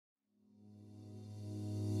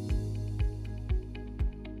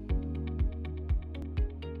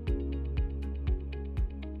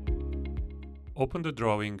Open the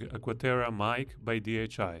drawing Aquaterra Mic by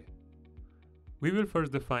DHI. We will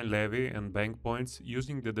first define levee and bank points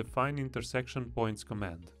using the Define Intersection Points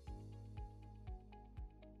command.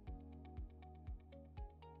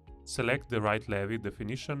 Select the right levee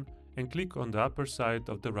definition and click on the upper side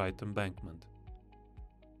of the right embankment.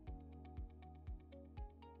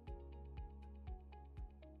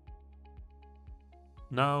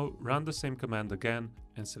 Now run the same command again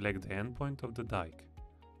and select the endpoint of the dike.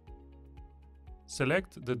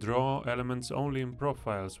 Select the Draw Elements Only in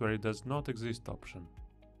Profiles where it does not exist option.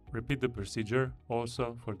 Repeat the procedure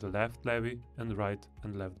also for the left levee and right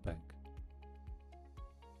and left bank.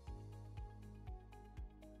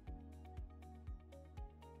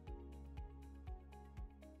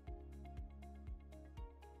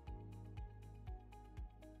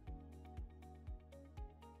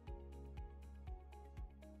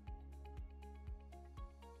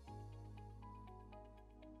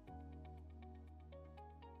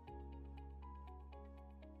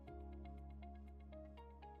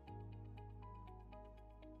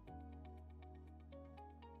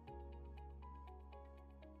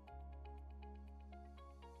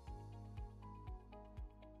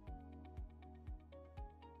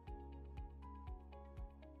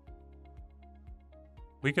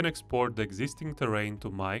 We can export the existing terrain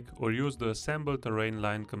to Mic or use the Assemble Terrain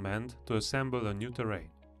Line command to assemble a new terrain.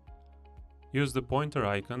 Use the pointer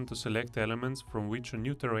icon to select elements from which a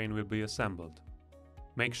new terrain will be assembled.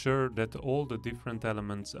 Make sure that all the different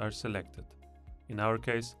elements are selected. In our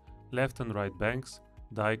case, left and right banks,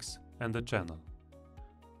 dikes and the channel.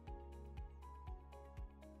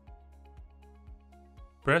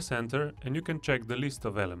 Press Enter and you can check the list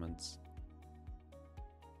of elements.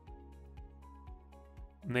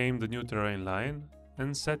 Name the new terrain line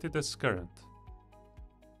and set it as current.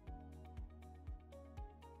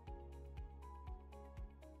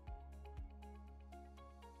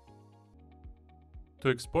 To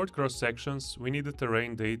export cross-sections, we need the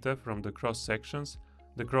terrain data from the cross-sections,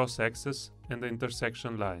 the cross-axis and the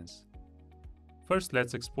intersection lines. First,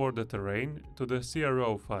 let's export the terrain to the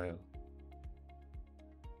CRO file.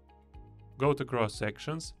 Go to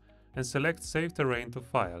Cross-sections and select Save Terrain to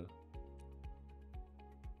File.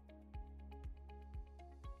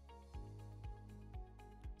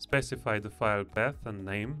 Specify the file path and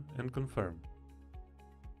name and confirm.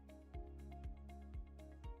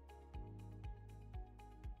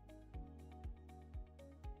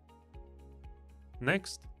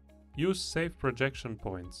 Next, use Save Projection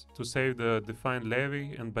Points to save the defined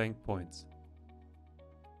levee and bank points.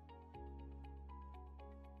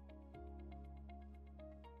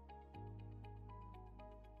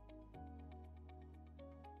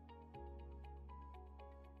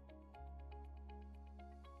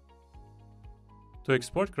 To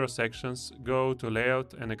export cross-sections, go to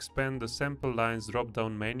Layout and expand the Sample Lines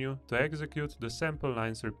drop-down menu to execute the Sample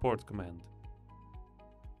Lines Report command.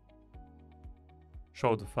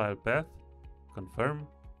 Show the file path, confirm,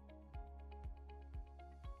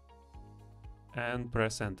 and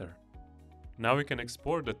press Enter. Now we can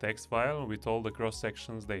export the text file with all the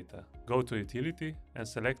cross-sections data. Go to Utility and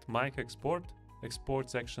select Mic Export,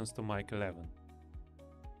 Export Sections to Mic 11.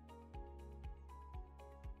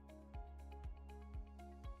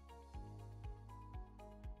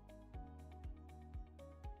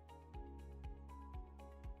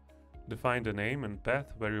 Define the name and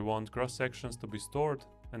path where you want cross-sections to be stored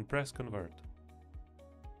and press Convert.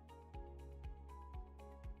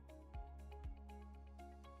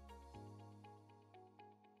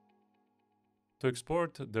 To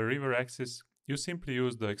export the river axis, you simply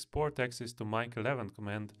use the Export Axis to Mic 11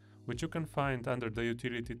 command, which you can find under the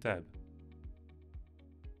Utility tab.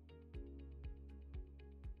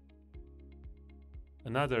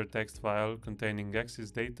 Another text file containing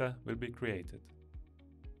axis data will be created.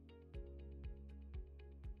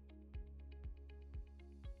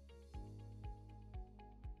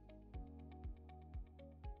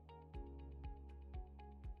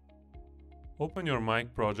 Open your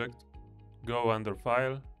Mic project, go under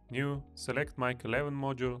File, New, select Mic 11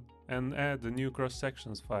 module and add the new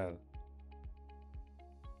cross-sections file.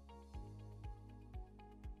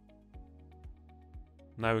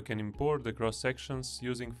 Now we can import the cross-sections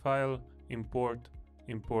using File, Import,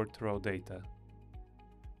 Import Raw Data.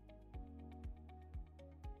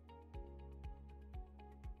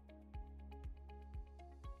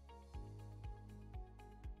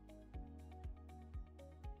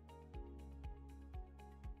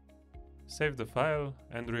 Save the file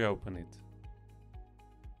and reopen it.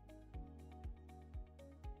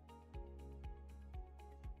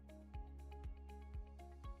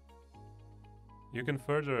 you can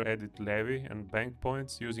further edit levee and bank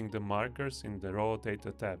points using the markers in the Raw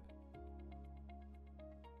Data tab.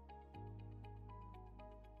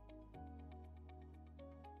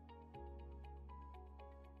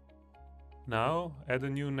 Now add a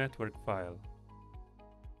new network file.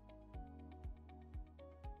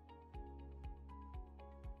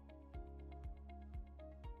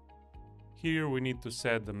 Here we need to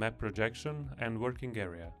set the map projection and working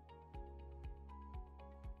area.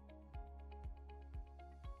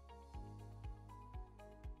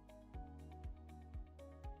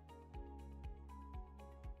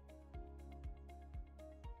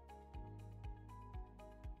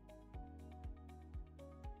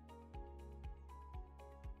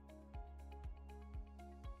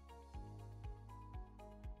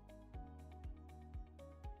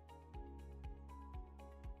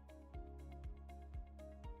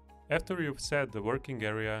 After you've set the working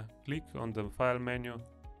area, click on the File menu,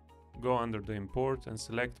 go under the Import and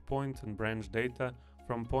select Point and Branch Data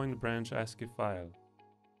from Point Branch ASCII file.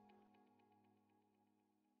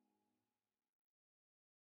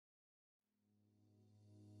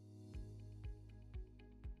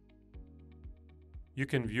 You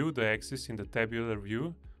can view the axis in the tabular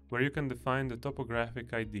view, where you can define the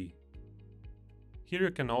topographic ID. Here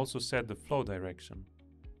you can also set the flow direction.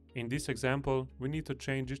 In this example, we need to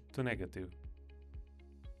change it to negative.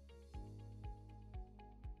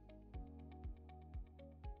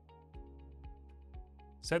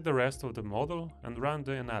 Set the rest of the model and run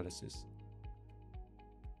the analysis.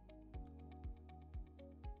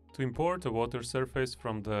 To import a water surface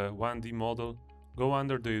from the 1D model, go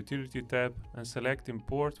under the Utility tab and select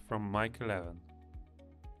Import from Mic 11.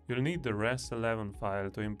 You'll need the Res11 file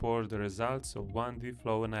to import the results of 1D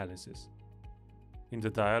flow analysis. In the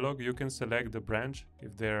dialog, you can select the branch,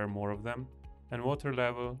 if there are more of them, and water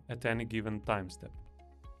level at any given time step.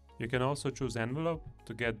 You can also choose envelope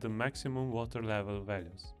to get the maximum water level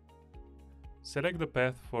values. Select the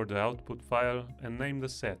path for the output file and name the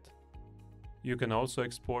set. You can also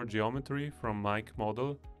export geometry from Mic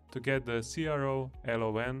model to get the CRO,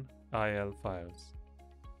 LON, IL files.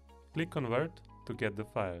 Click Convert to get the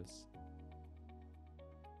files.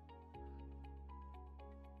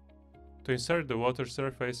 To insert the water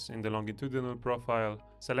surface in the longitudinal profile,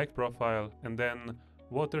 select Profile and then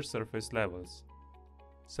Water Surface Levels.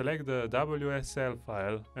 Select the WSL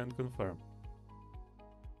file and confirm.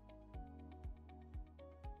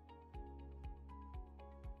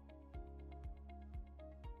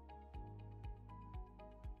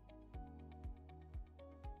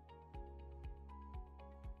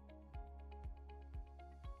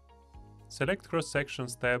 Select Cross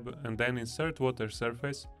Sections tab and then Insert Water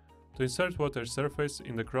Surface to insert water surface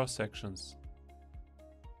in the cross sections.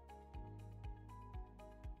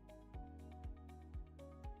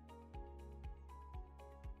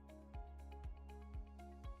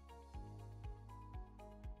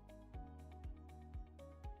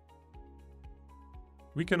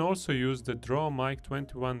 We can also use the Draw Mic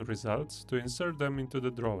 21 results to insert them into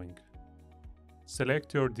the drawing.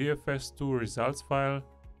 Select your DFS2 results file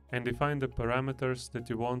and define the parameters that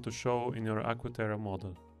you want to show in your Aquaterra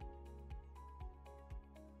model.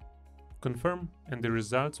 Confirm and the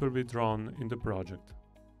results will be drawn in the project.